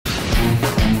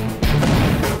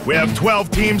We have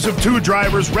 12 teams of 2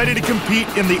 drivers ready to compete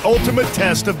in the ultimate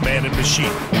test of man and machine.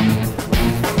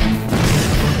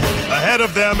 Ahead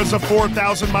of them is a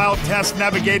 4,000-mile test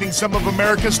navigating some of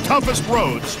America's toughest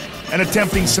roads and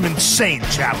attempting some insane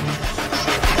challenges.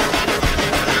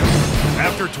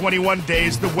 After 21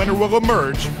 days, the winner will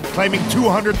emerge, claiming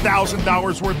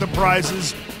 $200,000 worth of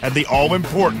prizes and the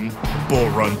all-important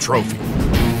Bullrun trophy.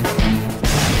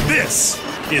 This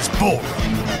is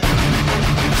Bullrun.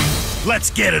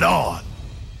 Let's get it on.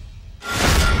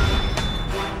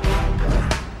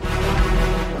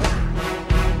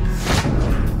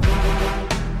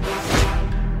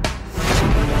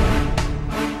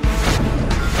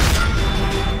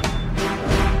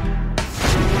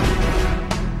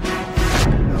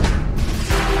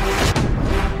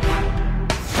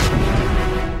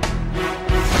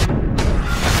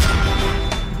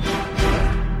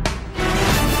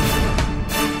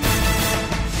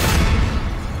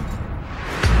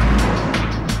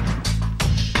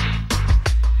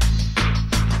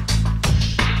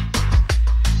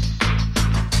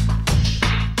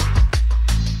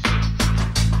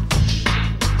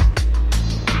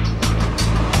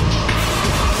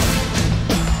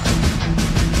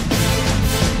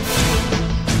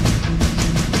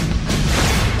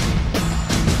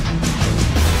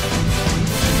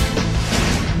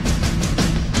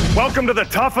 Welcome to the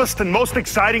toughest and most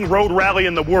exciting road rally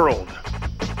in the world.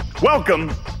 Welcome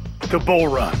to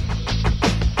Bullrun.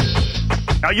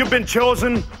 Now, you've been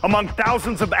chosen among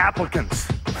thousands of applicants.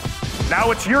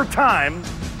 Now it's your time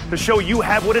to show you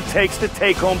have what it takes to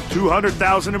take home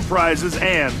 $200,000 in prizes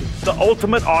and the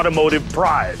ultimate automotive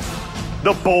prize,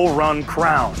 the Bullrun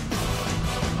crown.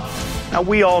 Now,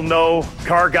 we all know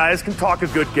car guys can talk a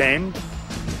good game.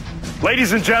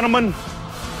 Ladies and gentlemen,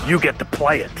 you get to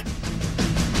play it.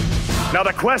 Now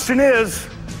the question is,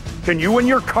 can you and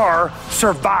your car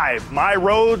survive my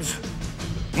roads,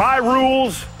 my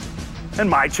rules, and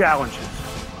my challenges?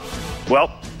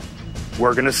 Well,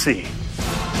 we're gonna see.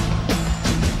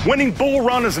 Winning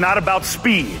Bullrun is not about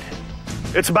speed.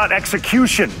 It's about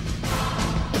execution.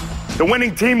 The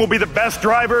winning team will be the best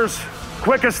drivers,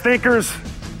 quickest thinkers,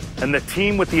 and the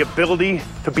team with the ability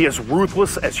to be as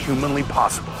ruthless as humanly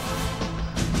possible.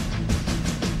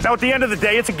 Now, at the end of the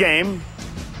day, it's a game.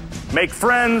 Make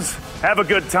friends, have a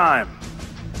good time.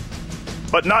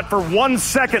 But not for 1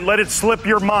 second let it slip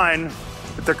your mind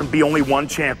that there can be only one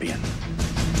champion.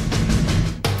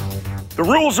 The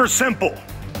rules are simple.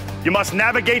 You must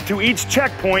navigate to each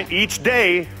checkpoint each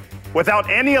day without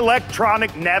any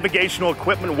electronic navigational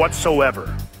equipment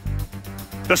whatsoever.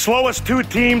 The slowest 2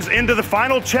 teams into the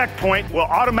final checkpoint will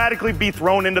automatically be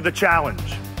thrown into the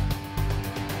challenge.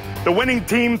 The winning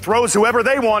team throws whoever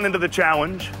they want into the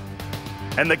challenge,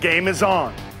 and the game is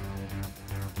on.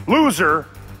 Loser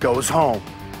goes home.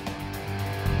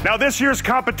 Now, this year's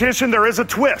competition, there is a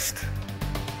twist.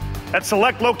 At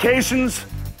select locations,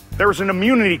 there's an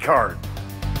immunity card.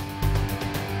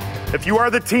 If you are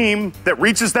the team that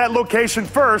reaches that location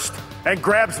first and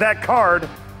grabs that card,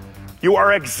 you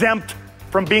are exempt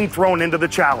from being thrown into the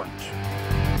challenge.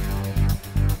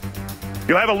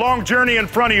 You'll have a long journey in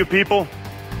front of you, people,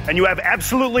 and you have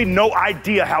absolutely no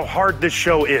idea how hard this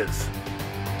show is.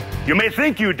 You may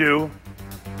think you do,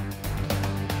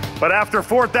 but after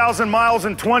 4,000 miles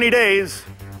in 20 days,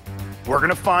 we're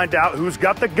gonna find out who's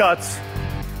got the guts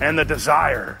and the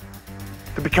desire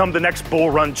to become the next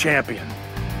Bullrun champion.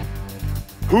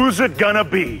 Who's it gonna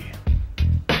be?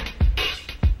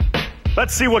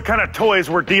 Let's see what kind of toys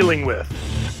we're dealing with.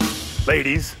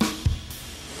 Ladies.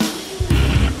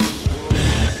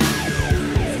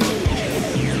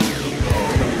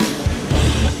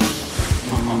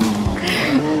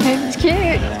 It's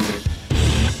cute.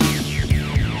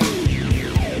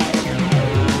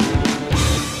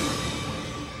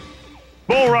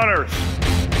 Bull Runners,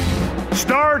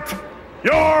 start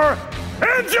your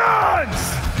engines!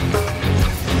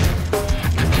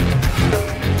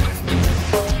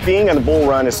 Being on the Bull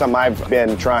Run is something I've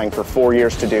been trying for 4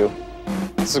 years to do.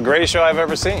 It's the greatest show I've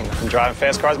ever seen. I've been driving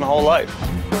fast cars my whole life.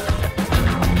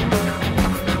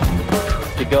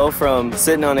 To go from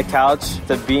sitting on a couch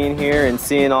to being here and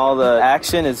seeing all the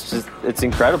action, it's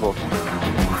incredible.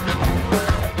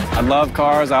 I love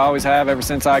cars. I always have ever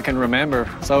since I can remember.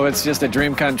 So it's just a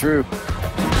dream come true.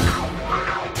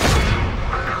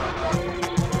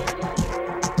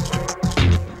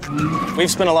 We've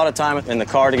spent a lot of time in the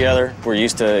car together. We're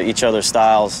used to each other's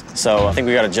styles. So I think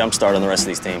we got a jump start on the rest of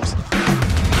these teams.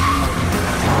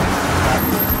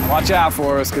 Watch out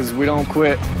for us, because we don't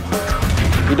quit.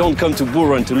 We don't come to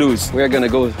Bullrun to lose. We're going to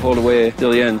go all the way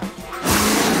till the end.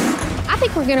 I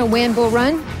think we're going to win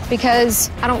Bullrun because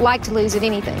I don't like to lose at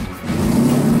anything.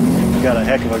 You got a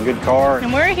heck of a good car.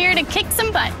 And we're here to kick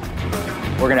some butt.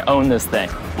 We're gonna own this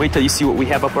thing. Wait till you see what we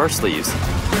have up our sleeves.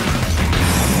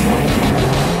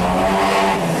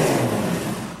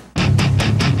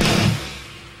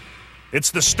 It's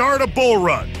the start of Bull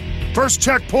Run. First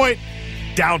checkpoint,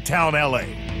 downtown LA.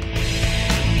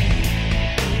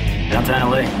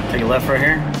 Downtown LA. Take a left right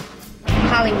here.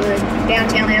 Hollywood,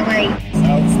 downtown LA.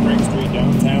 South Spring Street,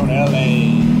 downtown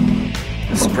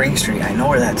LA. Spring Street, I know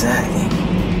where that's at, I think.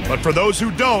 But for those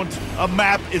who don't, a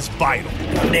map is vital. We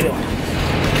don't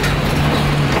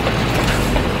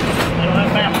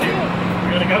have maps, dude. We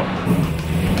gotta go.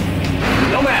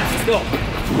 No maps, let's go.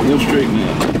 Bill Street,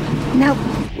 man. Nope.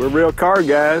 We're real car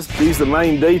guys. He's the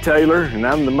main detailer, and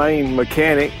I'm the main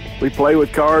mechanic. We play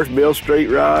with cars, build street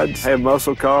rods, have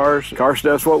muscle cars. Car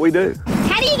stuff's what we do.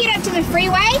 How do you get up to the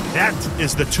freeway? That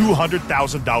is the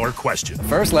 $200,000 question. The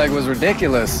first leg was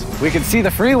ridiculous. We could see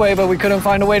the freeway, but we couldn't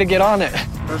find a way to get on it.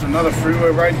 There's another freeway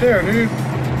right there, dude.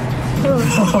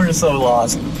 We're so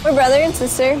lost. We're brother and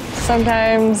sister.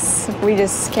 Sometimes we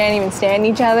just can't even stand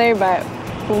each other, but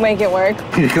we'll make it work.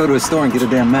 You go to a store and get a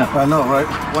damn map. I know, right?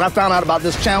 When I found out about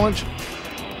this challenge,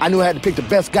 I knew I had to pick the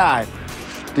best guy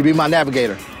to be my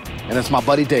navigator, and that's my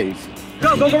buddy Dave.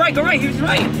 Go right, he's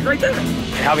right there.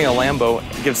 Having a Lambo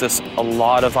gives us a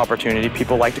lot of opportunity.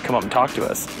 People like to come up and talk to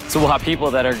us. So we'll have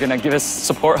people that are gonna give us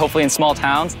support, hopefully in small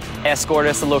towns, escort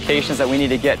us to locations that we need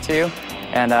to get to,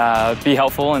 and be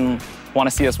helpful and want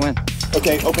to see us win.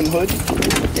 Okay, open hood.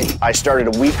 I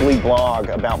started a weekly blog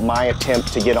about my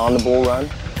attempt to get on the Bull Run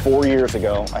 4 years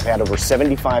ago. I've had over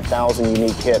 75,000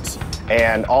 unique hits,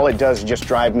 and all it does is just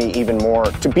drive me even more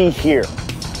to be here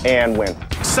and win.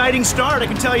 Exciting start, I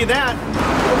can tell you that.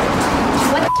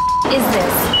 What the is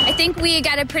this? I think we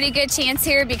got a pretty good chance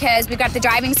here because we've got the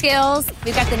driving skills,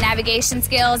 we've got the navigation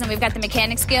skills, and we've got the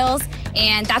mechanic skills,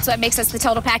 and that's what makes us the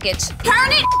total package.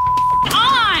 Turn it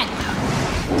on!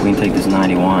 We can take this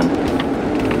 91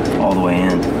 all the way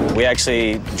in. We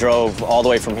actually drove all the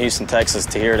way from Houston, Texas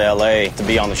to here to LA to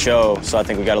be on the show, so I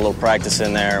think we got a little practice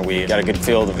in there. We got a good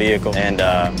feel of the vehicle, and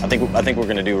I think we're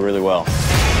going to do really well.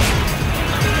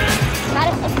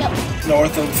 Let's go.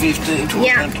 North of 50 towards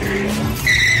Ontario.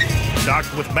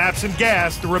 Stocked with maps and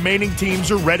gas, the remaining teams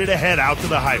are ready to head out to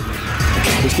the highway.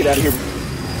 Let's get out of here.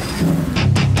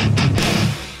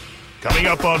 Coming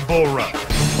up on Bull Run,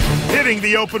 hitting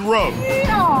the open road.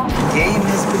 Game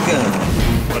has begun.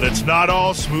 But it's not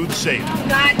all smooth sailing.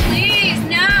 God, please,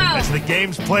 no! As the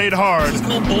game's played hard. It's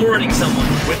called bull running someone.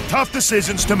 With tough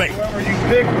decisions to make. Whoever you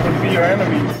pick would be your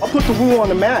enemy. I'll put the rule on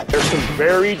the mat. There's some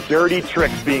very dirty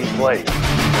tricks being played.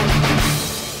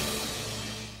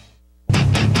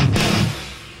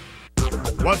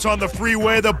 Once on the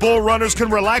freeway, the Bull Runners can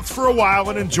relax for a while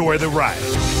and enjoy the ride.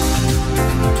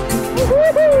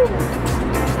 Woo-hoo!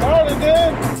 Started,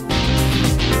 dude.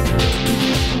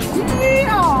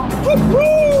 Yeah!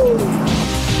 Woo-hoo!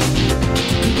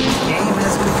 Game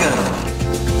has begun.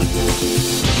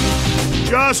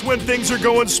 Just when things are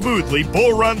going smoothly,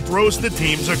 Bull Run throws the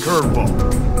teams a curveball.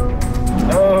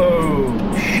 Oh,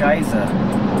 Shiza.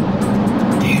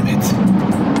 Damn it.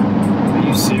 Are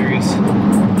you serious?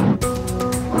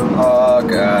 Oh,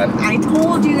 God. I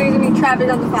told you there's gonna be traffic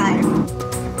on the 5.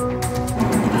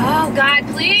 Oh, God,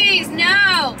 please,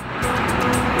 no!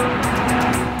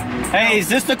 Hey, is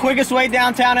this the quickest way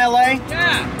downtown LA?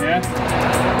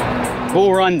 Yeah.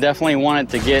 Bull Run definitely wanted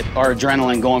to get our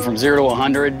adrenaline going from 0 to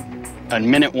 100 on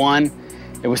minute 1.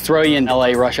 It was throw you in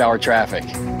LA rush hour traffic.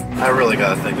 I really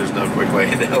gotta think there's no quick way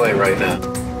into LA right now.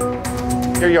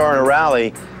 Here you are in a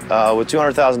rally with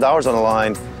 $200,000 on the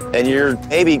line, and you're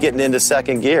maybe getting into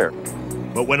second gear.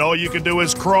 But when all you can do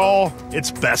is crawl,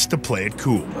 it's best to play it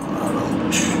cool.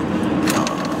 I'm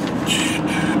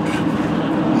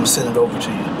gonna send it over to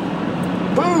you.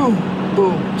 Boom!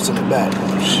 Boom! Send it back. I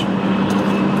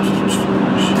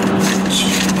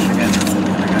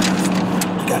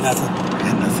got nothing.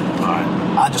 All right.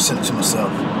 I just sent it to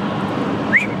myself.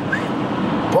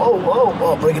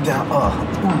 Whoa, break it down.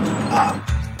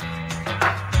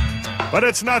 But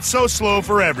it's not so slow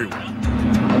for everyone.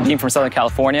 Being from Southern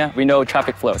California, we know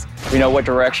traffic flows. We know what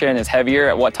direction is heavier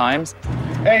at what times.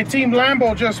 Hey, Team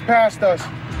Lambo just passed us.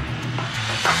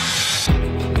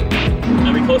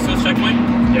 Are we close to this checkpoint?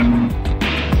 Yep.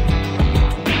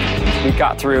 We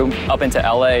got through up into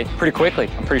LA pretty quickly.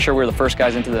 I'm pretty sure we were the first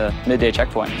guys into the midday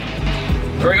checkpoint.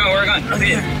 Where are we going?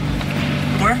 Okay.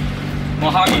 Where?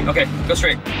 Mojave. Okay, go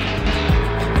straight.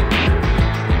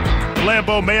 The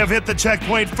Lambo may have hit the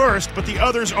checkpoint first, but the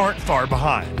others aren't far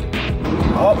behind.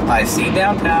 Oh, I see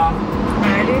downtown.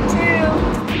 I do too.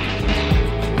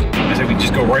 I said we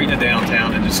just go right to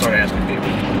downtown and just start asking people.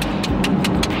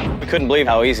 couldn't believe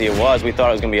how easy it was. We thought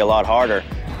it was going to be a lot harder.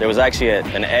 There was actually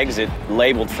an exit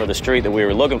labeled for the street that we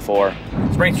were looking for.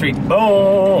 Spring Street.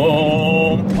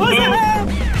 Boom! What's up?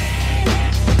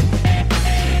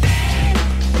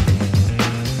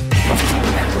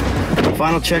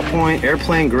 Final checkpoint,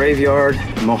 Airplane Graveyard,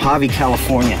 Mojave,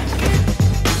 California.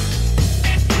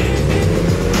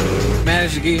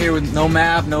 Managed to get here with no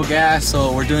map, no gas,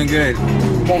 so we're doing good.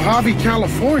 Mojave,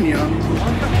 California.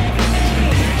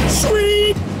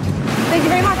 Sweet! Thank you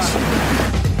very much.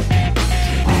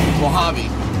 Mojave.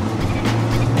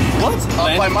 What?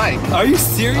 Up by Mike. Are you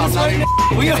serious right now?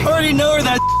 We already know where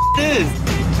that is.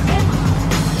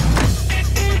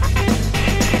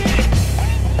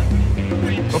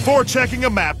 Before checking a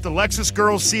map, the Lexus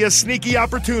girls see a sneaky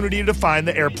opportunity to find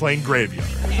the airplane graveyard.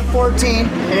 14,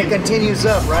 and it continues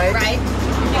up, right? Right.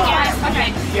 Yes.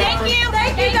 Okay. Thank you.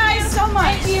 Thank you guys so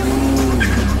much. Thank you.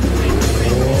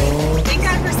 Thank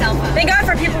God for cell phones. Thank God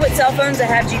for people with cell phones that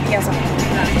have GPS on them.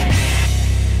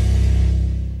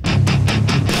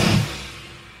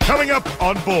 Coming up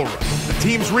on Bullrun, the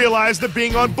teams realize that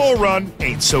being on Bullrun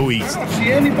ain't so easy. I don't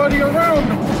see anybody around.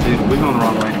 Dude, we're going the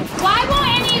wrong way. Why won't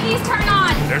any of these turn on?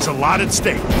 There's a lot at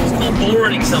stake. It's called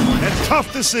bullrunning someone. And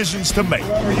tough decisions to make.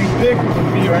 Whoever you pick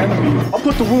will be your enemy. I'll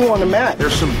put the rule on the mat.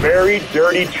 There's some very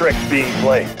dirty tricks being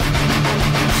played.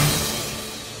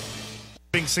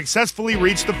 Having successfully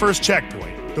reached the first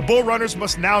checkpoint, the Bull Runners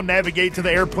must now navigate to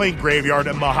the airplane graveyard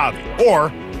at Mojave, or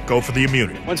go for the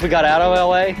immunity. Once we got out of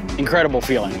LA, incredible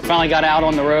feeling. Finally got out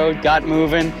on the road, got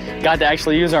moving, got to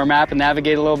actually use our map and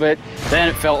navigate a little bit. Then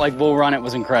it felt like Bull Run. It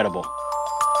was incredible.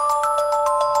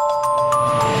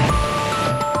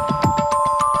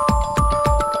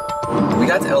 We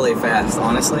got to LA fast,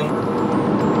 honestly.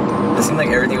 It seemed like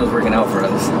everything was working out for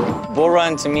us. Bull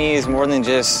Run to me is more than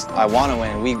just I want to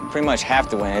win. We pretty much have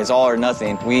to win. It's all or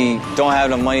nothing. We don't have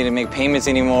the money to make payments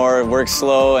anymore. It works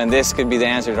slow, and this could be the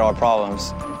answer to our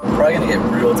problems. We're probably gonna get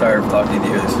real tired of talking to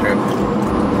you this trip.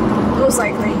 Most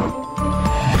likely.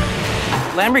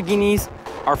 Lamborghinis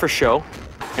are for show,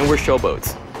 and we're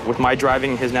showboats. With my driving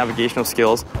and his navigational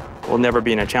skills, we'll never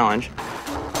be in a challenge.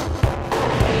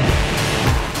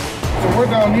 So we're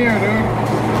down here, dude.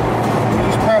 We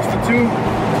just passed the 2.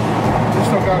 We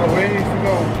still got a ways to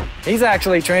go. He's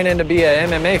actually training to be an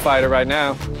MMA fighter right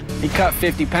now. He cut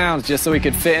 50 pounds just so he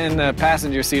could fit in the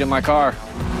passenger seat of my car.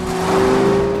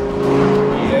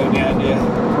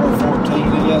 We're 14, I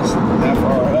guess, that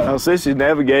far up. Now, Sissy's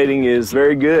navigating is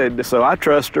very good, so I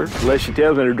trust her. Unless she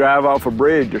tells me to drive off a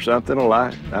bridge or something,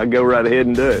 I'll go right ahead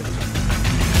and do it.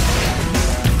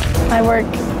 I work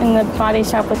in the body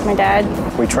shop with my dad.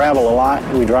 We travel a lot,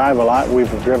 we drive a lot,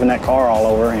 we've driven that car all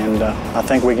over, and I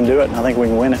think we can do it, and I think we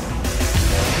can win it.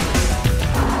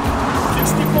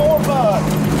 64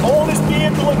 bucks. Oldest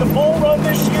vehicle in the Bull Run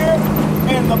this year,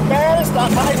 and the baddest, I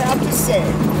might have to say.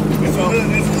 It's a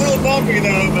little bumpy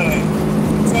though, but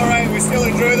it's all right. We still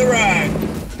enjoy the ride.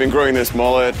 Been growing this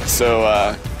mullet, so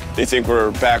they think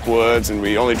we're backwoods and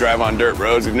we only drive on dirt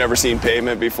roads. We've never seen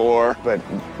pavement before. But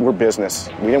we're business.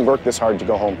 We didn't work this hard to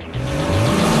go home.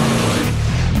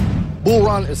 Bull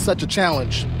Run is such a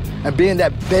challenge. And being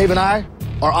that Dave and I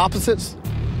are opposites,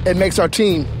 it makes our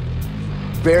team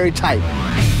very tight.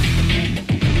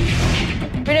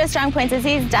 Bruno's strong points is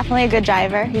he's definitely a good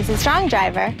driver. He's a strong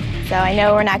driver. So I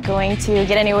know we're not going to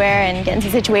get anywhere and get into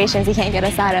situations he can't get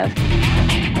us out of.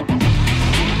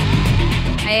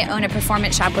 I own a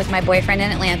performance shop with my boyfriend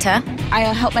in Atlanta. I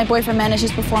help my boyfriend manage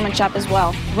his performance shop as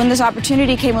well. When this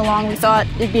opportunity came along, we thought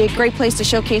it'd be a great place to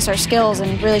showcase our skills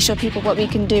and really show people what we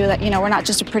can do, that, we're not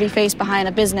just a pretty face behind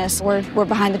a business, we're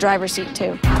behind the driver's seat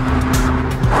too.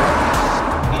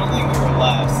 I don't think we were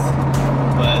last,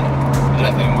 but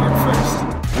I think we were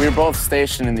first. We were both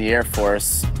stationed in the Air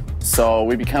Force, so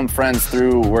we become friends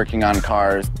through working on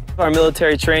cars. Our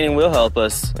military training will help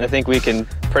us. I think we can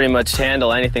pretty much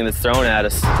handle anything that's thrown at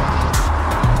us.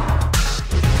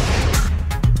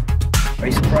 Are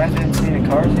you surprised we haven't seen any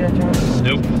cars yet, John?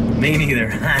 Nope, me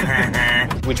neither.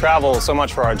 We travel so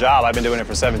much for our job. I've been doing it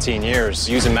for 17 years,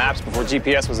 using maps before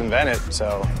GPS was invented,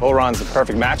 so Bull Run's the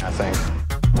perfect match, I think.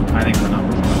 I think we're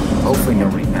number one. Hopefully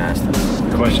nobody passed us.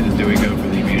 The question is, do we go for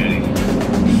the immunity?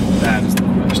 That is the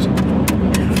question.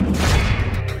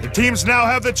 The teams now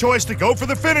have the choice to go for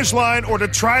the finish line or to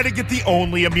try to get the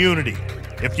only immunity.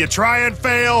 If you try and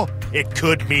fail, it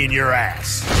could mean your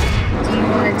ass. Do you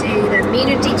want to do the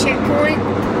immunity checkpoint?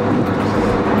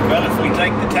 Well, if we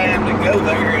take the time to go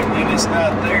there and then it's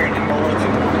not there anymore, then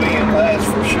we'll be in last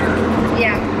for sure.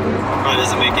 Yeah. Well,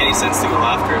 does it make any sense to go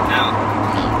after it now?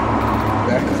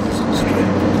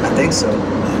 I think so.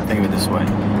 Think of it this way.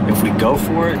 If we go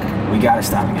for it, we got to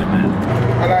stop and get a map.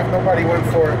 I like nobody went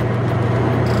for it.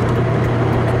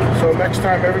 So next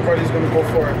time, everybody's going to go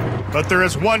for it. But there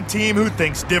is one team who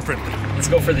thinks differently. Let's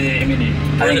go for the immunity.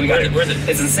 Where is it?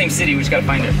 It's in the same city. We just got to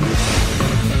find it.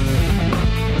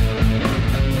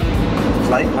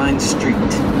 Flightline Street,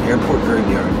 Airport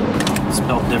Graveyard.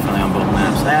 Spelled differently on both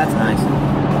maps. That's nice.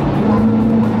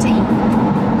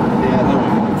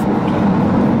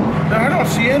 I don't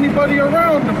see anybody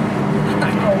around them.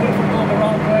 What if we're going the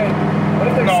wrong way? What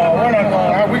if No, we're not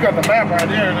going. We got the map right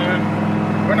here, dude.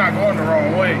 We're not going the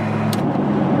wrong way.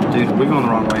 Dude, we're going the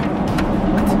wrong way.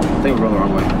 What? I think we're going the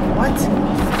wrong way. What?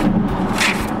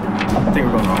 I think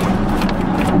we're going the wrong way.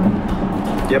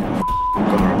 Yep. We're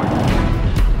going the wrong way.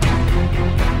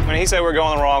 When he said we're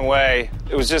going the wrong way,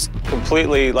 it was just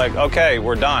completely like, okay,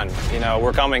 we're done. You know,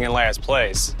 we're coming in last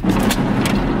place.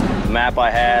 The map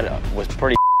I had was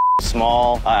pretty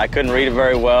small. I couldn't read it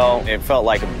very well. It felt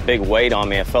like a big weight on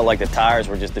me. It felt like the tires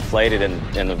were just deflated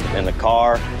in the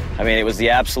car. I mean, it was the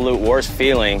absolute worst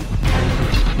feeling.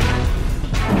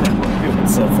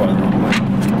 So far the wrong way.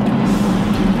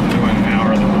 We went an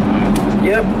hour the wrong way.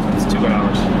 Yep. It's 2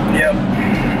 hours. Yep.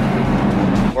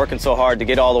 Working so hard to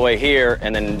get all the way here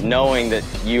and then knowing that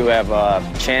you have a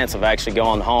chance of actually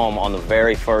going home on the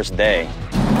very first day.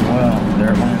 Well,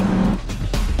 there it went.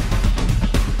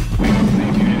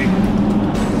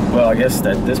 Well, I guess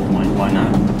at this point, why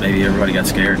not? Maybe everybody got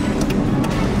scared.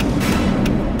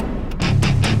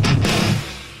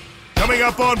 Coming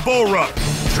up on Bullrun,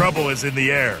 trouble is in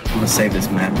the air. I'm gonna save this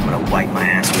map. I'm gonna wipe my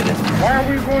ass with it. Why are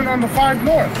we going on the 5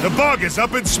 North? The bug is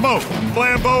up in smoke.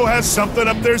 Flambeau has something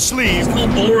up their sleeve. It's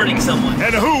called bullrunning someone.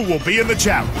 And who will be in the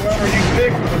challenge? Whoever you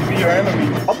pick will be your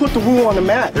enemy. I'll put the rule on the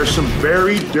map. There's some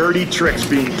very dirty tricks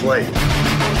being played.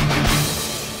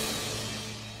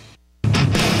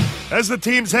 As the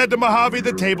teams head to Mojave,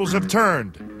 the tables have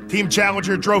turned. Team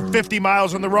Challenger drove 50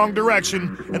 miles in the wrong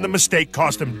direction, and the mistake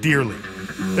cost them dearly.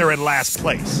 They're in last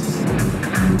place.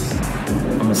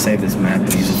 I'm gonna save this map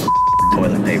and use it for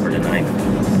toilet paper tonight.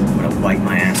 I'm gonna wipe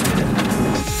my ass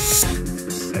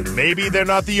with it. And maybe they're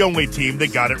not the only team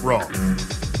that got it wrong.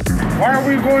 Why are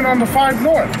we going on the 5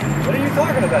 North? What are you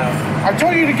talking about? I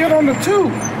told you to get on the 2. You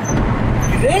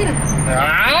did?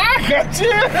 Ah, got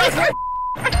you.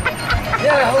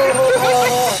 Yeah, hold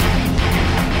on.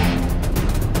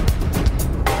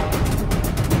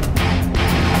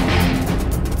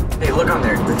 Hey, look on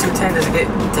there. The 210 doesn't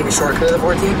take a shortcut of the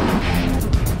 14?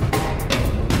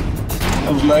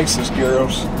 Those Lexus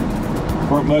girls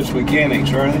weren't much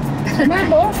mechanics, are they? My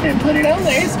boyfriend put it on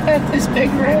there. It's about this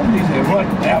big round. He said, what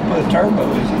output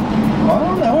turbo is it? Well, I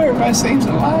don't know. Everybody seems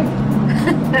to like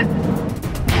it.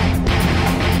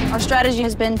 Our strategy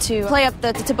has been to play up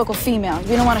the typical female.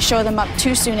 We don't want to show them up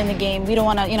too soon in the game. We don't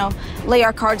want to, lay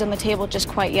our cards on the table just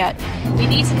quite yet. We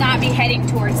need to not be heading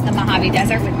towards the Mojave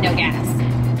Desert with no gas.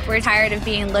 We're tired of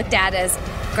being looked at as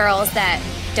girls that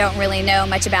don't really know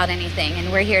much about anything,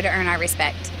 and we're here to earn our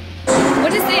respect.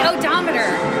 What is the odometer?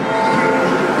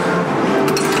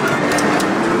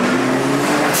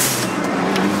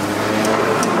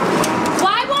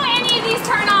 Why won't any of these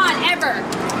turn on, ever?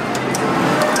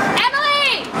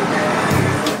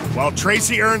 While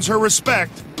Tracy earns her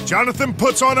respect, Jonathan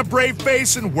puts on a brave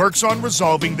face and works on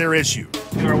resolving their issue.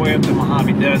 On our way up the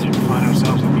Mojave Desert to find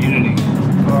ourselves a community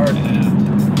card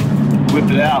and whipped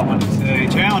it out. When it's a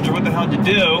challenger, what the hell did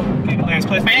you do? Came to last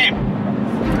place, bam!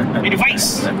 In your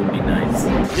face! That would be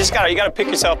nice. You gotta pick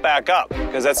yourself back up,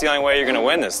 because that's the only way you're gonna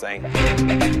win this thing.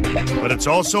 But it's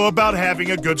also about having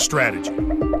a good strategy.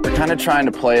 We're kind of trying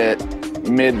to play it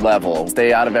mid-level,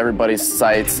 stay out of everybody's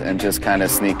sights and just kind of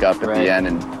sneak up at the end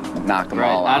and knock them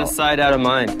all out. Out of sight, out of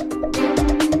mind.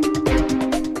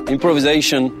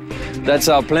 Improvisation, that's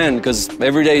our plan, because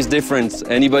every day is different.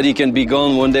 Anybody can be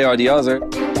gone one day or the other.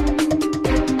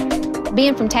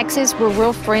 Being from Texas, we're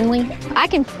real friendly. I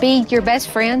can be your best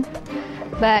friend,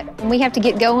 but when we have to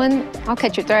get going, I'll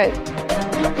cut your throat.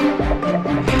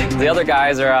 The other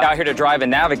guys are out here to drive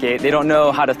and navigate. They don't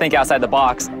know how to think outside the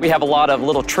box. We have a lot of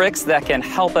little tricks that can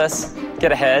help us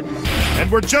get ahead. And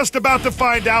we're just about to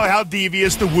find out how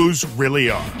devious the Woos really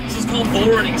are. This is called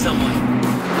bullrunning someone.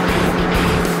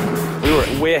 We were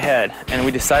way ahead, and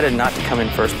we decided not to come in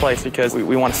first place because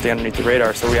we want to stay underneath the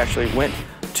radar, so we actually went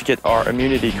to get our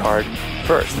immunity card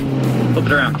first. Flip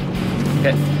it around.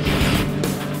 Okay.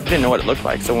 We didn't know what it looked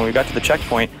like, so when we got to the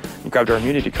checkpoint and grabbed our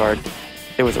immunity card,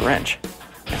 it was a wrench.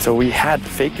 And so we had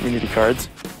fake immunity cards.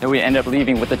 And we ended up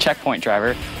leaving with the checkpoint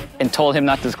driver and told him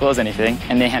not to disclose anything,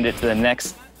 and they handed it to the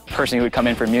next person who would come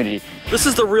in for immunity. This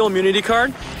is the real immunity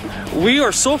card. We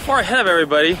are so far ahead of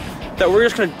everybody that we're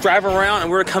just gonna drive around and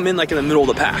we're gonna come in like in the middle of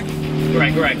the pack.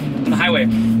 Right. On the highway.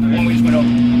 The one we just went over.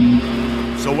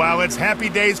 So while it's happy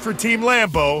days for Team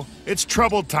Lambo, it's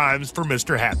troubled times for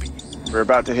Mr. Happy. We're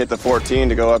about to hit the 14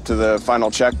 to go up to the final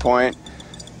checkpoint,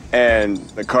 and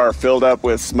the car filled up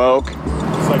with smoke. It's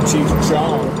like Cheech and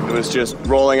Chong. It was just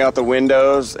rolling out the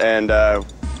windows and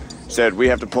said, we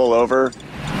have to pull over.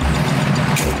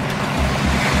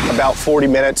 About 40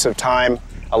 minutes of time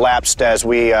elapsed as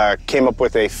we came up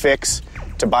with a fix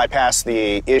to bypass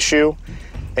the issue,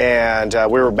 and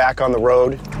we were back on the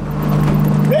road.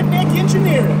 Redneck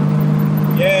engineering.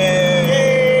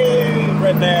 Yay!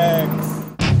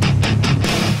 Rednecks.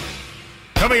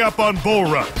 Coming up on Bull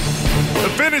Run,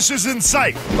 the finish is in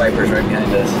sight. Viper's right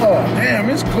behind us. Oh, damn,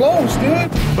 it's close,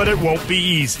 dude. But it won't be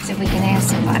easy. So we can ask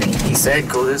somebody. He said,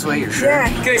 go this way, you're sure? Yeah.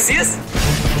 Can I see us?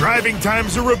 Driving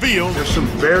times are revealed. There's some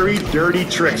very dirty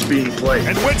tricks being played.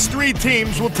 And which 3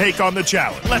 teams will take on the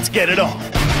challenge? Let's get it on.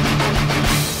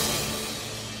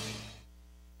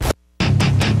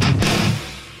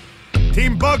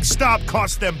 Team Bug's stop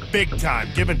cost them big time,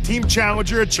 giving Team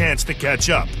Challenger a chance to catch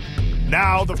up.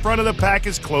 Now the front of the pack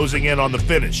is closing in on the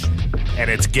finish, and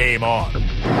it's game on.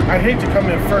 I hate to come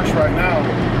in first right now.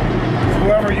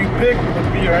 Whoever you pick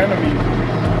would be your enemy.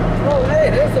 Oh, hey,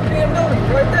 there's the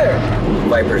BMW right there.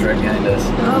 Viper's right behind us.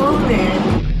 Oh,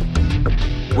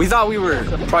 man. We thought we were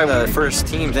probably the first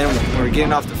team. Then when we were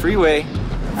getting off the freeway,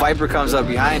 Viper comes up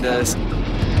behind us.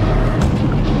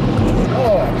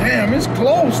 Oh, damn, it's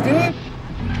close, dude.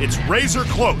 It's razor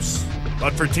close,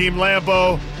 but for Team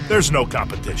Lambo, there's no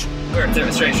competition. Straight.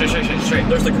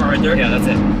 There's the car right there. Yeah, that's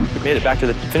it. We made it back to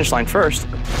the finish line first,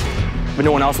 but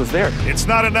no one else was there. It's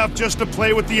not enough just to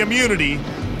play with the immunity.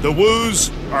 The Woos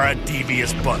are a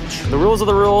devious bunch. The rules are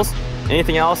the rules.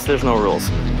 Anything else, there's no rules.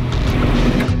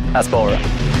 That's Bullrun.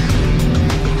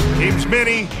 Teams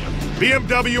Mini,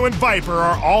 BMW, and Viper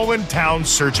are all in town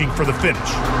searching for the finish.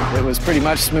 It was pretty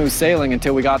much smooth sailing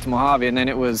until we got to Mojave, and then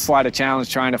it was quite a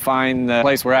challenge trying to find the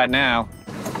place we're at now.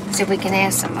 So we can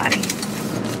ask somebody.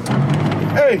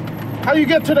 Hey, how you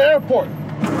get to the airport?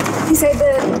 He said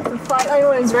the flight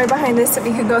line was right behind us, so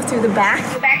we could go through the back.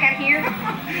 Go back up here.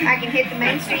 I can hit the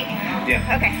main street.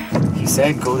 Yeah. Okay. He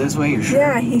said, go this way, you're sure?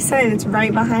 Yeah, he said it's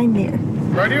right behind there.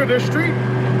 Right here, this street?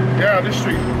 Yeah, this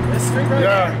street. This street right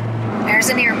Yeah. There's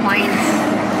an airplane.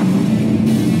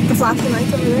 The flashing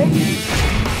lights over there.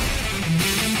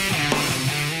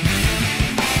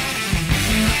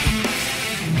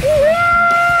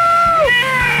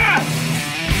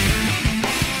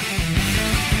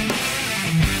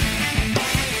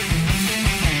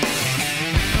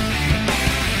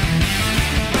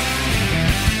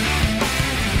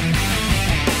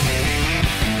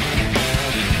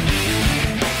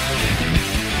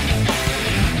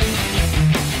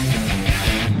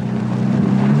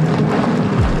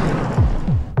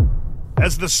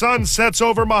 As the sun sets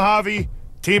over Mojave,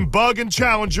 Team Bug and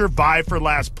Challenger vie for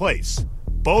last place,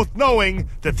 both knowing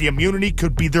that the immunity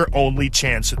could be their only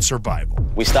chance at survival.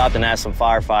 We stopped and asked some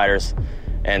firefighters,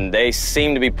 and they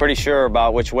seemed to be pretty sure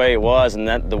about which way it was, and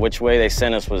that the which way they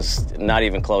sent us was not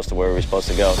even close to where we were supposed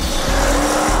to go.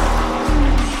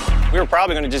 We were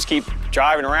probably going to just keep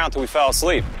driving around till we fell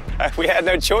asleep. We had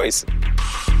no choice.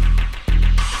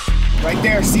 Right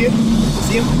there, see it?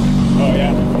 See him? Oh,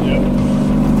 yeah.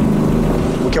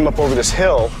 We come up over this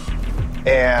hill,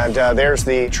 and there's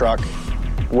the truck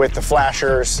with the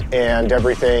flashers and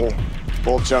everything.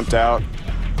 Both jumped out,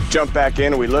 jumped back in,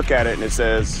 and we look at it, and it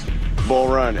says, Bull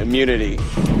Run, immunity.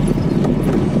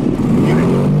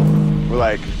 We're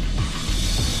like,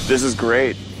 this is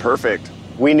great, perfect.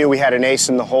 We knew we had an ace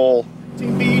in the hole.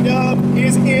 Team B-Dub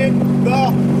is in the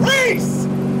race!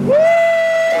 Woo!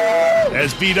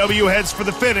 As BW heads for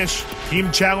the finish,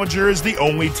 Team Challenger is the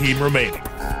only team remaining.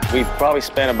 We probably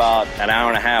spent about an hour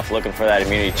and a half looking for that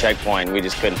immunity checkpoint. We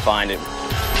just couldn't find it.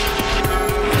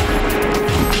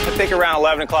 I think around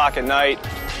 11 o'clock at night,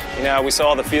 you know, we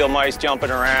saw the field mice jumping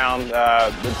around.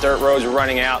 The dirt roads were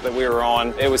running out that we were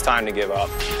on. It was time to give up.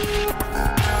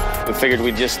 We figured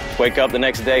we'd just wake up the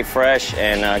next day fresh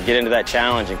and get into that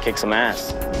challenge and kick some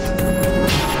ass.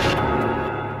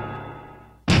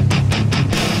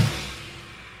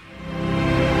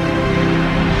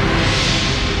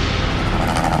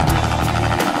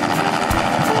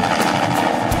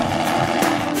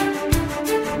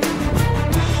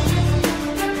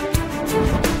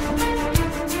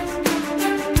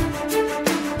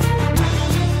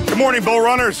 Good morning, Bull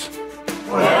Runners.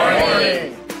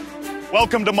 Morning.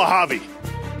 Welcome to Mojave.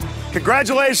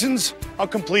 Congratulations on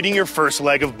completing your first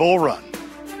leg of Bull Run.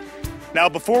 Now,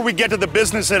 before we get to the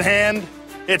business at hand,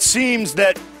 it seems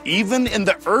that even in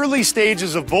the early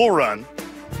stages of Bull Run,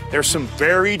 there's some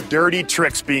very dirty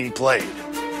tricks being played.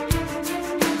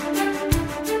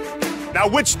 Now, Now,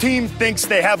 which team thinks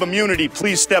they have immunity?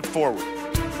 Please step forward.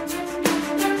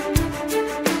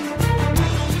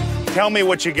 Tell me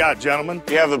what you got, gentlemen.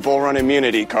 You have the Bullrun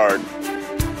immunity card.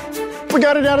 We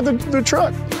got it out of the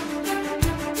truck.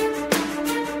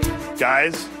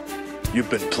 Guys, you've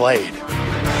been played.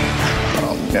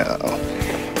 Oh, no.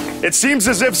 It seems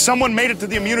as if someone made it to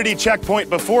the immunity checkpoint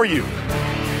before you.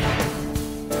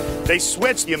 They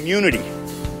switched the immunity.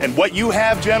 And what you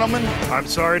have, gentlemen, I'm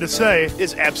sorry to say,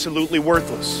 is absolutely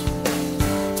worthless.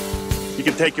 You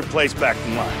can take your place back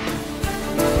in line.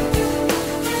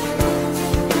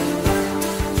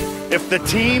 If the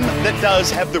team that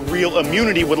does have the real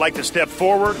immunity would like to step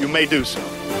forward, you may do so.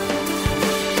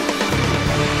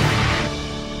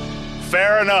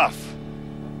 Fair enough.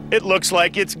 It looks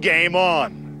like it's game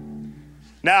on.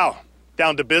 Now,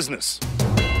 down to business.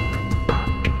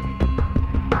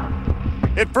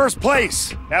 In first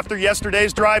place, after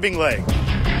yesterday's driving leg,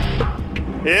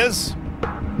 is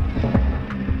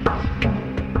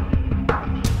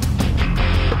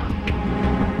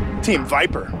Team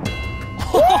Viper.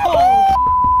 Oh!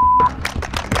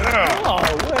 Yeah. Oh,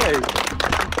 way.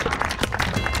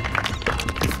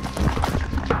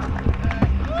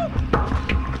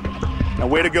 Now,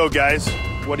 way to go, guys.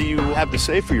 What do you have to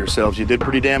say for yourselves? You did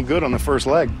pretty damn good on the first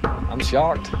leg. I'm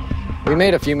shocked. We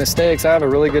made a few mistakes. I have a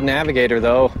really good navigator,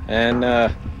 though, and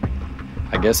I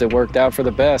guess it worked out for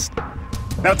the best.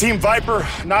 Now, Team Viper,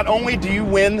 not only do you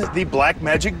win the Black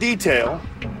Magic detail,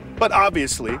 but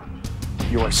obviously,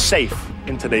 you are safe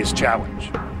in today's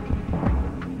challenge.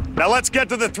 Now, let's get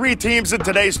to the three teams in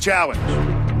today's challenge.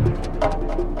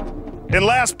 In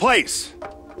last place,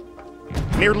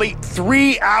 nearly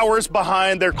 3 hours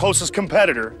behind their closest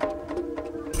competitor,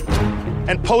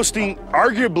 and posting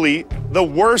arguably the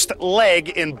worst leg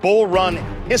in Bull Run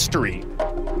history,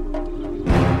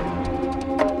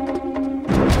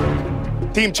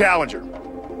 Team Challenger.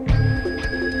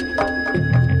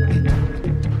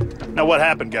 Now, what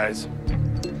happened, guys?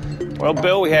 Well,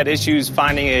 Bill, we had issues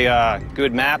finding a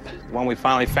good map. The one we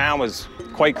finally found was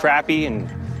quite crappy, and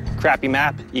crappy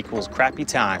map equals crappy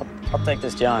time. I'll take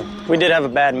this, John. We did have a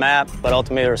bad map, but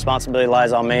ultimately the responsibility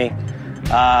lies on me.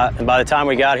 And by the time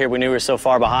we got here, we knew we were so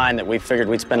far behind that we figured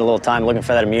we'd spend a little time looking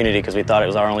for that immunity because we thought it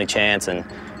was our only chance, and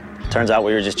turns out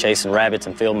we were just chasing rabbits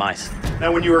and field mice.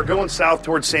 Now, when you were going south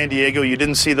towards San Diego, you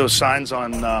didn't see those signs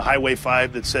on Highway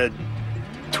 5 that said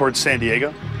towards San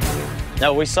Diego?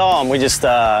 No, we saw them. We just,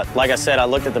 like I said, I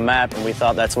looked at the map and we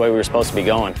thought that's the way we were supposed to be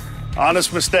going.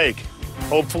 Honest mistake.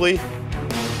 Hopefully,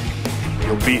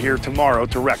 you'll be here tomorrow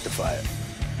to rectify it.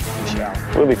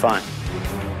 We'll be fine.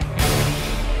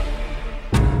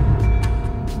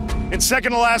 In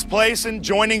second to last place and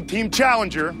joining Team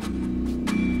Challenger,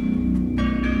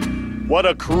 what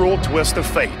a cruel twist of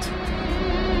fate.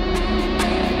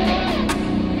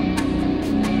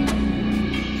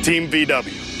 Team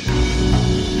VW.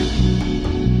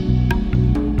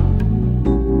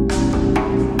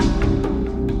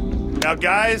 Now,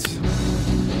 guys,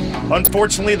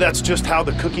 unfortunately, that's just how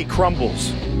the cookie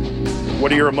crumbles.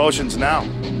 What are your emotions now?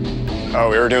 Oh,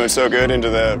 we were doing so good into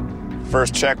the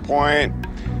first checkpoint.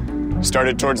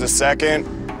 Started towards the second,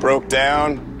 broke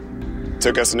down.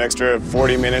 Took us an extra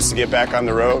 40 minutes to get back on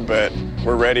the road, but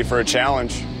we're ready for a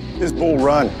challenge. This Bull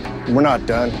Run, we're not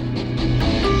done.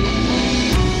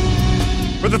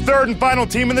 For the third and final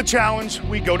team in the challenge,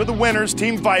 we go to the winners,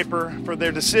 Team Viper, for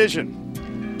their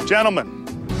decision. Gentlemen,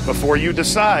 before you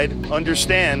decide,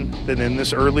 understand that in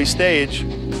this early stage,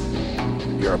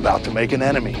 you're about to make an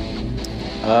enemy.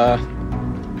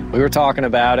 We were talking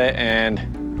about it, and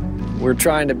we're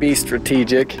trying to be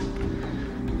strategic.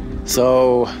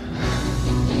 So I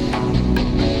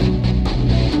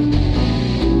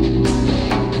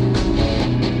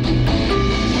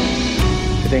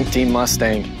think Team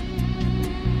Mustang.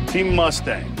 Team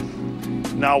Mustang.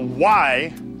 Now,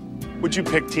 why would you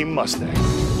pick Team Mustang?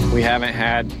 We haven't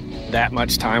had that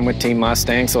much time with Team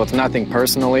Mustang, so it's nothing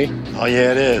personally. Oh,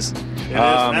 yeah, it is. It is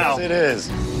now. Yes, it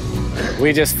is.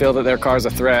 We just feel that their car's a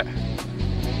threat,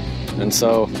 and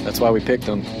so that's why we picked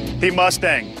them. Team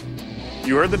Mustang,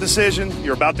 you heard the decision.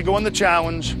 You're about to go on the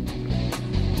challenge.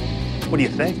 What do you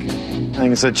think? I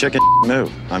think it's a chicken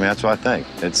move. I mean, that's what I think.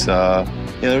 It's, you know,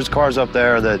 there's cars up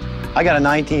there that, I got a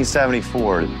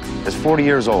 1974. It's 40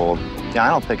 years old. Yeah, I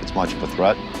don't think it's much of a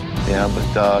threat. Yeah,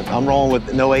 but I'm rolling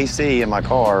with no AC in my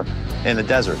car in the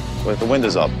desert with the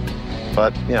windows up.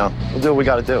 But, you know, we'll do what we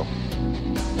got to do.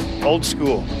 Old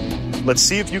school. Let's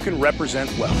see if you can represent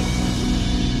well.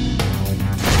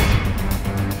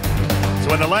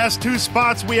 So in the last two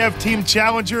spots, we have Team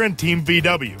Challenger and Team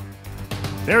VW.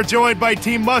 They're joined by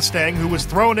Team Mustang, who was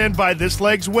thrown in by this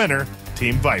leg's winner,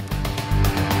 Team Viper.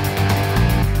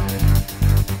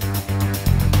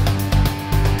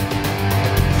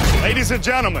 Ladies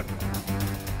and gentlemen,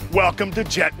 welcome to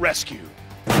Jet Rescue.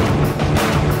 The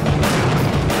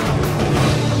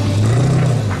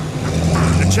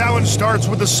challenge starts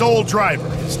with the sole driver,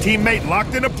 his teammate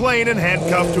locked in a plane and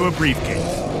handcuffed to a briefcase.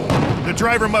 The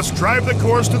driver must drive the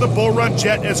course to the Bullrun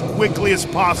jet as quickly as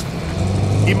possible.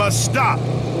 He must stop,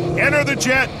 enter the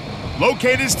jet,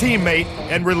 locate his teammate,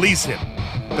 and release him.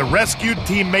 The rescued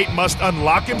teammate must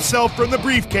unlock himself from the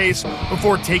briefcase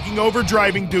before taking over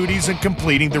driving duties and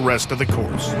completing the rest of the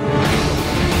course.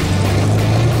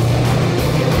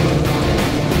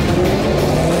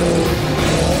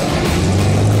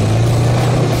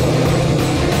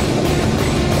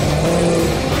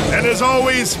 And as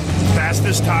always,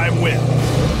 fastest time wins.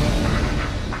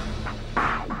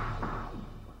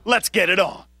 Let's get it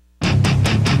on.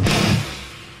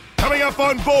 Coming up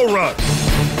on Bullrun.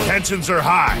 Tensions are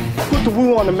high. Put the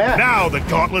woo on the map. Now the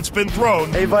gauntlet's been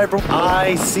thrown. Hey, Viper.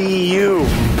 I see you.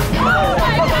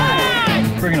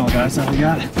 Bring it on, guys. Now we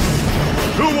got it.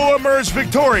 Who will emerge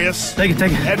victorious? Take it.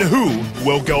 And who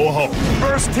will go home?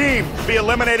 First team to be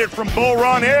eliminated from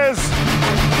Bullrun is...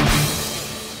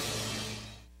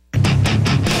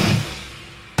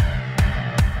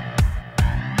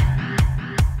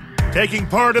 Taking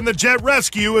part in the jet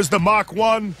rescue is the Mach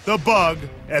 1, the Bug,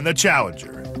 and the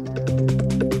Challenger.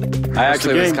 I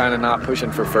actually was kind of not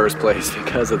pushing for first place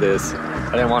because of this.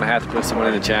 I didn't want to have to put someone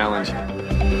in a challenge.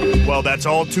 Well, that's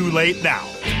all too late now.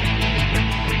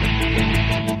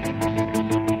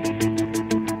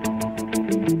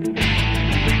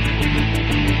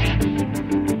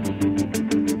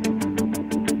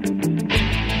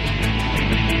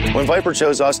 When Viper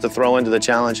chose us to throw into the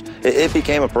challenge, it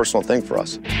became a personal thing for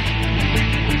us.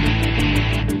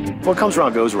 What comes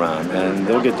around goes around, and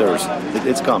they'll get theirs.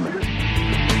 It's coming.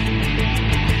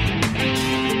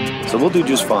 So we'll do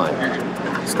just fine.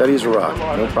 Steady as a rock,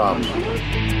 no problem.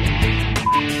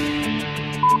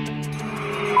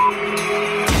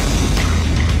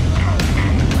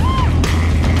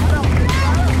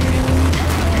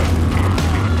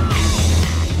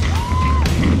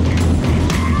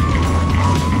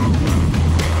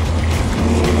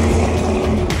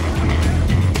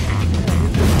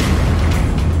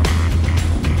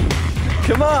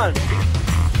 Come on.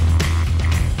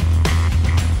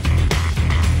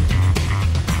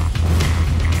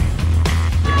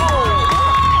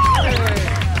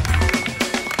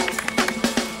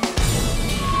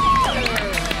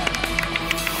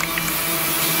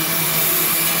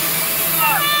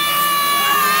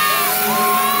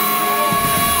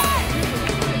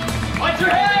 Watch your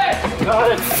head!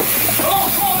 Got it. Come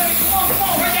on, baby. Come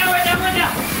on. Right down.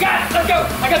 Got it. Let's go.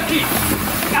 I got the key.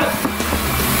 Out.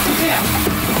 Yeah.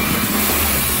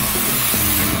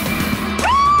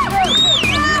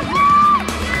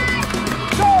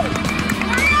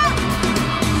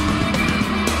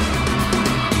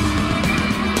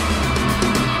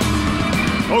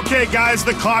 Okay, guys,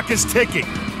 the clock is ticking.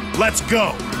 Let's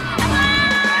go.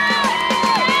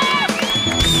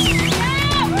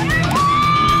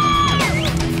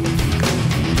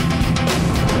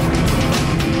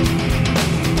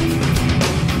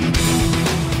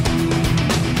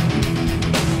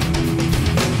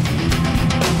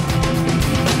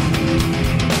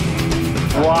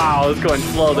 Wow, it's going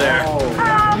slow there. Come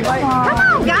on,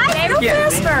 guys, go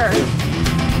faster.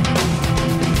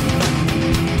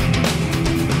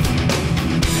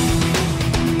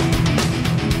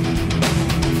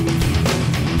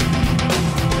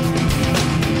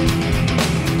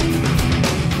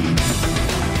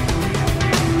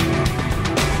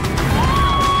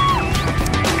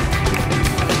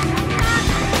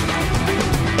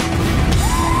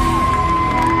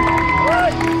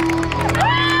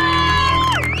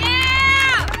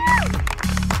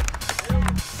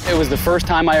 It was the first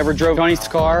time I ever drove Tony's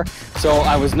car, so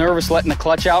I was nervous letting the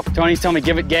clutch out. Tony's telling me,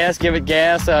 give it gas,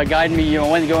 guiding me,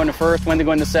 when to go into first, when to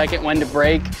go into second, when to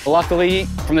brake. Luckily,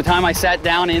 from the time I sat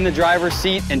down in the driver's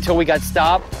seat until we got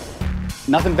stopped,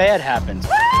 nothing bad happened.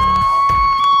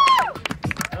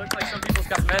 It looks like some people's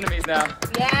got some enemies now.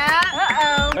 Yeah,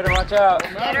 uh-oh. Better watch out.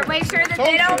 Better make sure that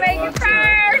they don't make it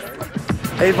first.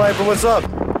 Hey, Viper, what's up?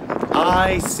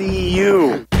 I see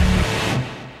you.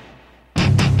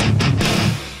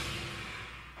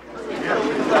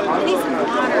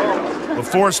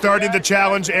 Before starting the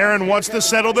challenge, Aaron wants to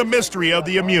settle the mystery of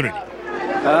the immunity.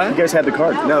 You guys had the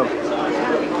card? No.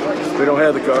 We don't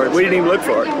have the card. We didn't even look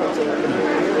for it.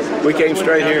 We came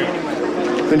straight here.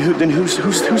 Then who's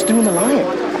doing the lying?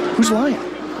 Who's lying?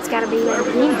 It's gotta be me.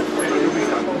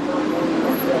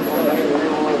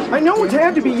 I know it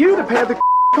had to be you to pad the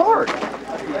card.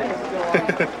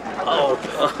 Oh,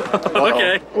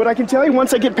 Okay. What I can tell you,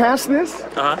 once I get past this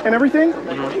and everything,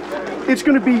 it's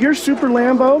going to be your Super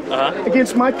Lambo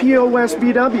against my POS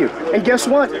VW. And guess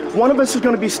what? One of us is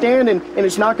going to be standing, and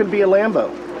it's not going to be a Lambo.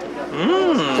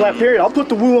 Flat period. I'll put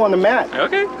the woo on the mat.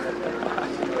 Okay.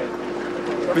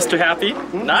 Mr. Happy?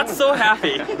 Not so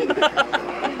happy.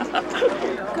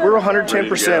 We're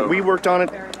 110%. We worked on it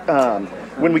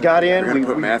when we got in. We're gonna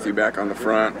put Matthew back on the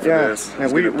front for this. Yeah,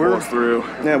 He's gonna pull us through.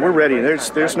 Yeah, we're ready.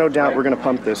 There's no doubt we're going to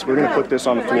pump this. We're going to put this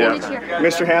on the floor.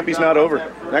 Mr. Happy's not over.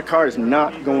 That car is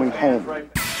not going home.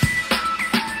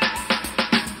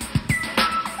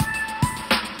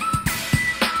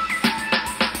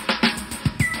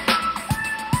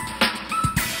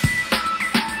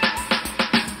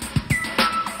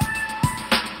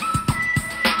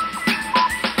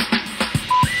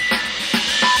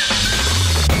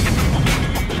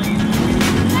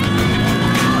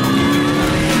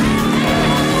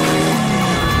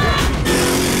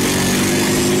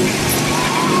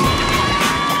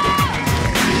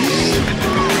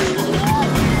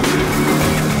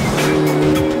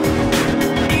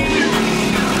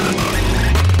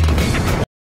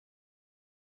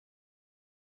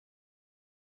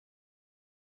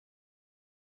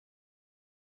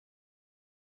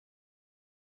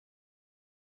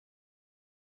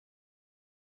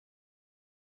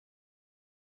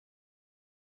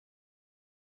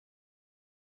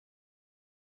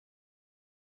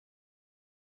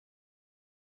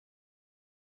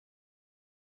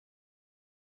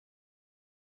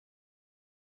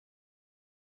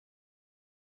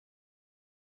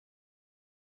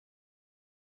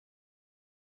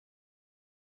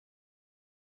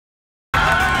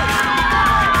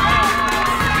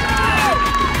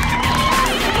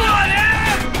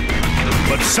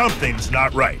 Something's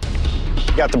not right.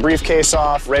 Got the briefcase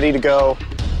off, ready to go.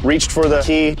 Reached for the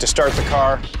key to start the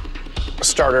car. The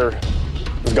starter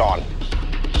was gone.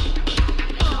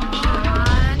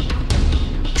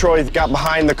 Troy got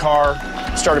behind the car,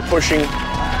 started pushing.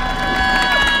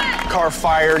 Car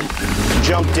fired,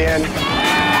 jumped in.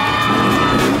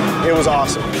 It was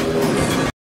awesome.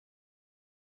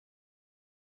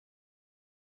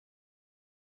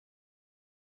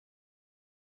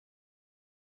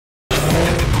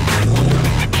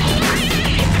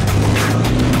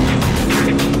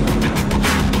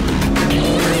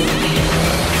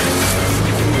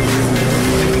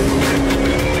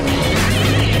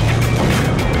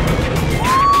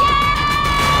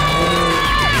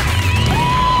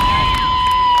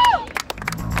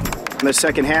 In the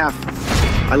second half,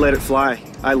 I let it fly.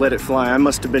 I let it fly. I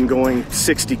must have been going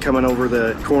 60 coming over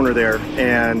the corner there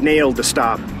and nailed the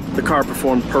stop. The car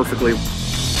performed perfectly. I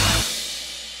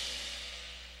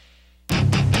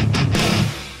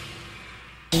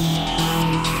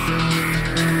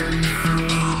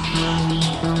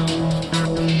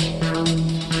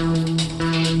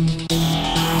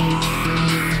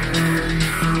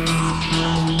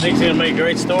think it's gonna make a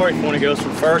great story when it goes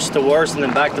from first to worst and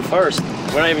then back to first.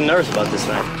 We're not even nervous about this,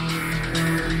 man.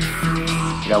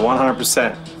 I got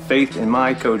 100% faith in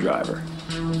my co-driver.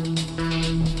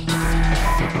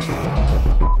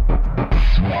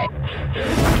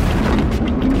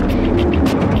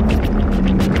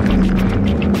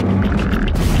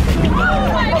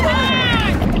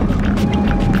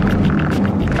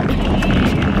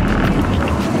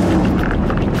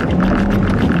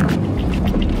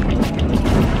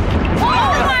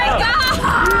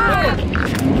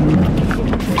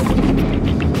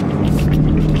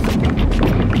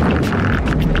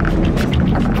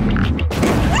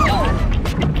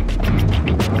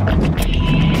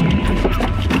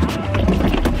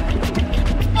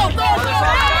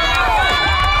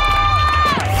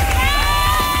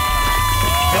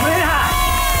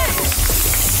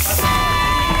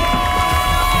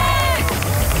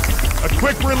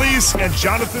 Release, and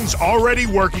Jonathan's already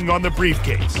working on the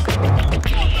briefcase.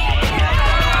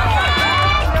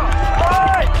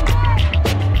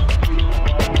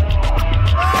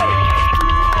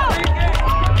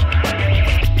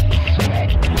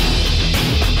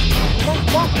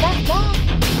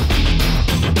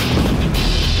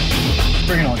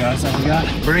 Bring it on, guys. Have we got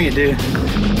it? Bring it, dude.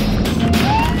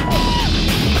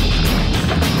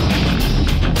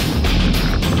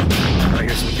 All right,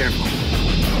 here's some careful.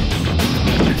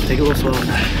 Take it a little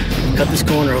slow. Cut this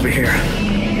corner over here.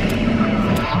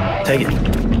 Take it.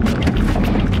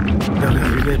 Go, go,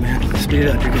 you're good, man. Speed it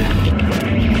up, you're good.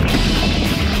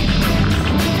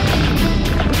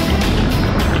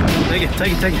 Take it,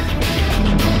 take it, take it.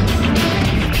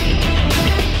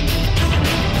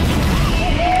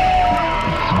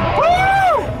 Woo!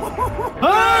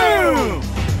 Boom!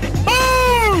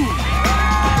 Boom!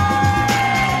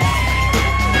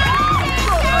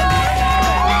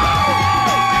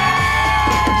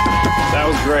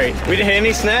 great. We didn't hit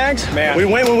any snags. Man. We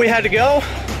went when we had to go.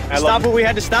 Stopped when we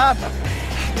had to stop.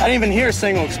 I didn't even hear a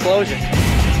single explosion.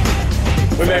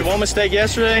 We made one mistake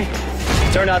yesterday.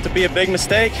 It turned out to be a big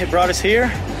mistake. It brought us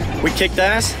here. We kicked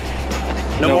ass.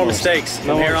 No more mistakes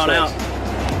from here on out.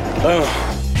 Boom.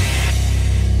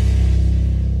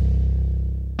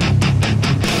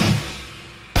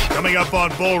 Coming up on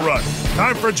Bull Run,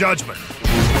 time for judgment.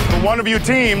 For one of you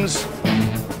teams,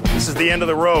 this is the end of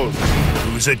the road.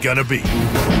 Who's it gonna be?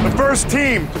 The first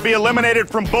team to be eliminated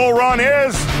from Bull Run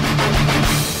is...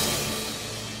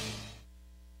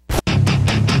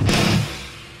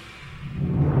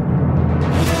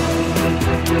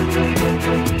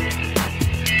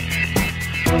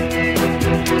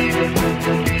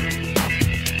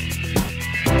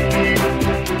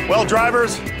 Well,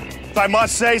 drivers, if I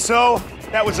must say so,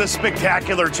 that was a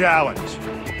spectacular challenge.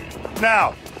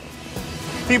 Now,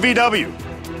 Team VW,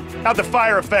 how'd the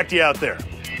fire affect you out there?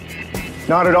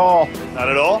 Not at all. Not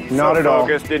at all? Not at all.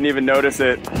 Focused, didn't even notice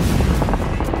it.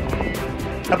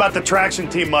 How about the traction,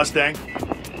 Team Mustang?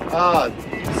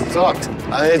 Sucked.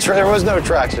 There was no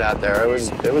traction out there. It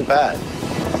was bad.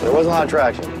 There wasn't a lot of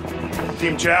traction.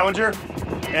 Team Challenger,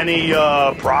 any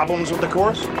problems with the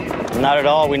course? Not at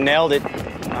all. We nailed it.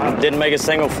 Didn't make a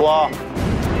single flaw.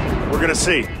 We're gonna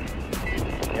see.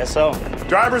 Yes, so.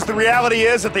 Drivers, the reality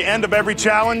is at the end of every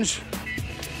challenge,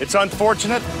 it's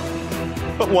unfortunate,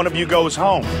 but one of you goes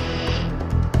home.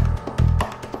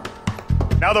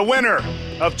 Now the winner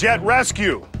of Jet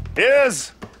Rescue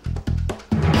is...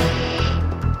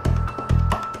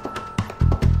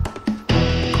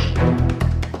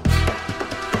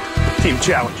 Team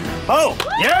Challenger. Oh!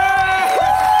 Yeah!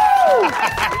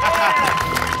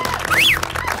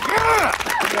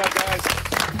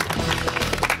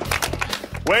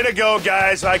 Way to go,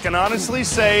 guys. I can honestly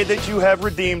say that you have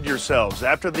redeemed yourselves.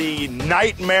 After the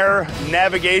nightmare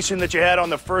navigation that you had on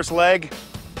the first leg,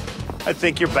 I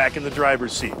think you're back in the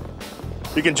driver's seat.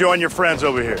 You can join your friends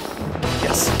over here.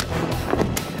 Yes.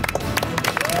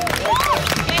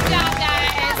 Good job,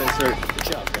 guys. Thanks, sir.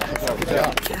 Good job.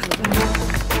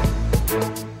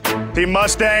 Team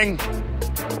Mustang,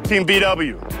 Team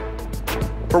VW.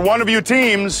 For one of you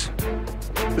teams,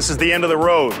 this is the end of the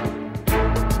road.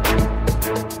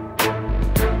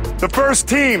 The first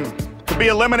team to be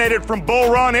eliminated from Bull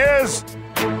Run is...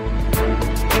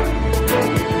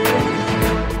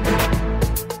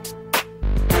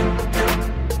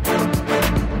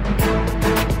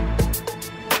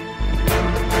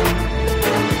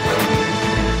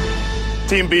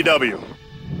 Team VW.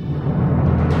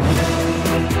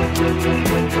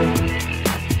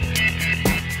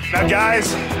 Now,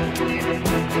 guys,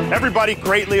 everybody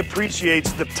greatly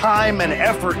appreciates the time and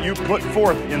effort you put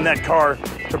forth in that car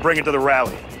to bring it to the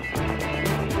rally.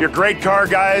 You're a great car,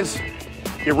 guys.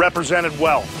 You represented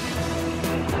well.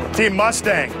 Team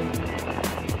Mustang,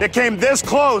 it came this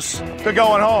close to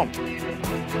going home.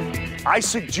 I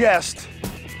suggest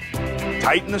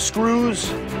tighten the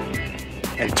screws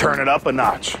and turn it up a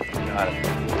notch. Got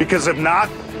it. Because if not,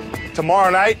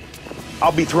 tomorrow night,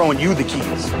 I'll be throwing you the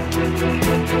keys.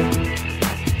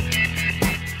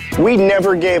 We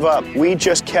never gave up. We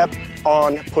just kept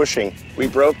on pushing. We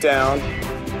broke down.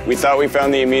 We thought we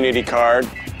found the immunity card.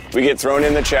 We get thrown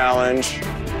in the challenge.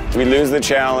 We lose the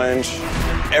challenge.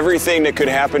 Everything that could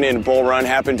happen in Bull Run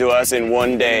happened to us in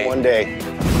one day. One day.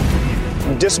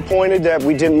 Disappointed that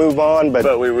we didn't move on,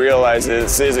 but we realize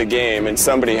this is a game and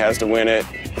somebody has to win it.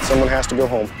 Someone has to go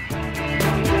home.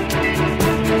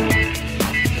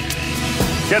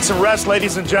 Get some rest,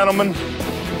 ladies and gentlemen.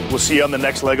 We'll see you on the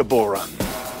next leg of Bull Run.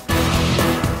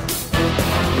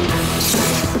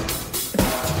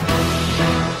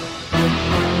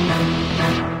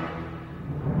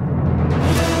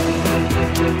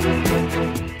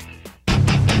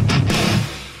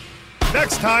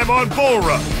 Next time on Bull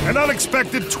Run, an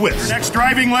unexpected twist. Next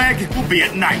driving leg will be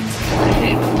at night.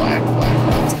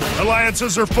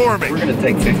 Alliances are forming. We're going to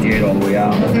take 58 all the way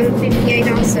out. 58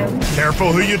 also.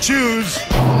 Careful who you choose.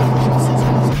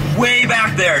 Way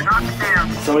back there.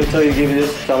 Somebody tell you to give you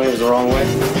this, tell me it was the wrong way.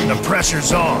 The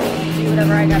pressure's on. Do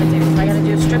whatever I gotta do. If I gotta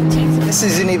do a striptease. This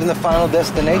isn't even the final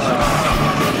destination.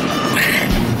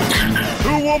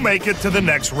 Who will make it to the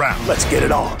next round? Let's get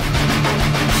it on.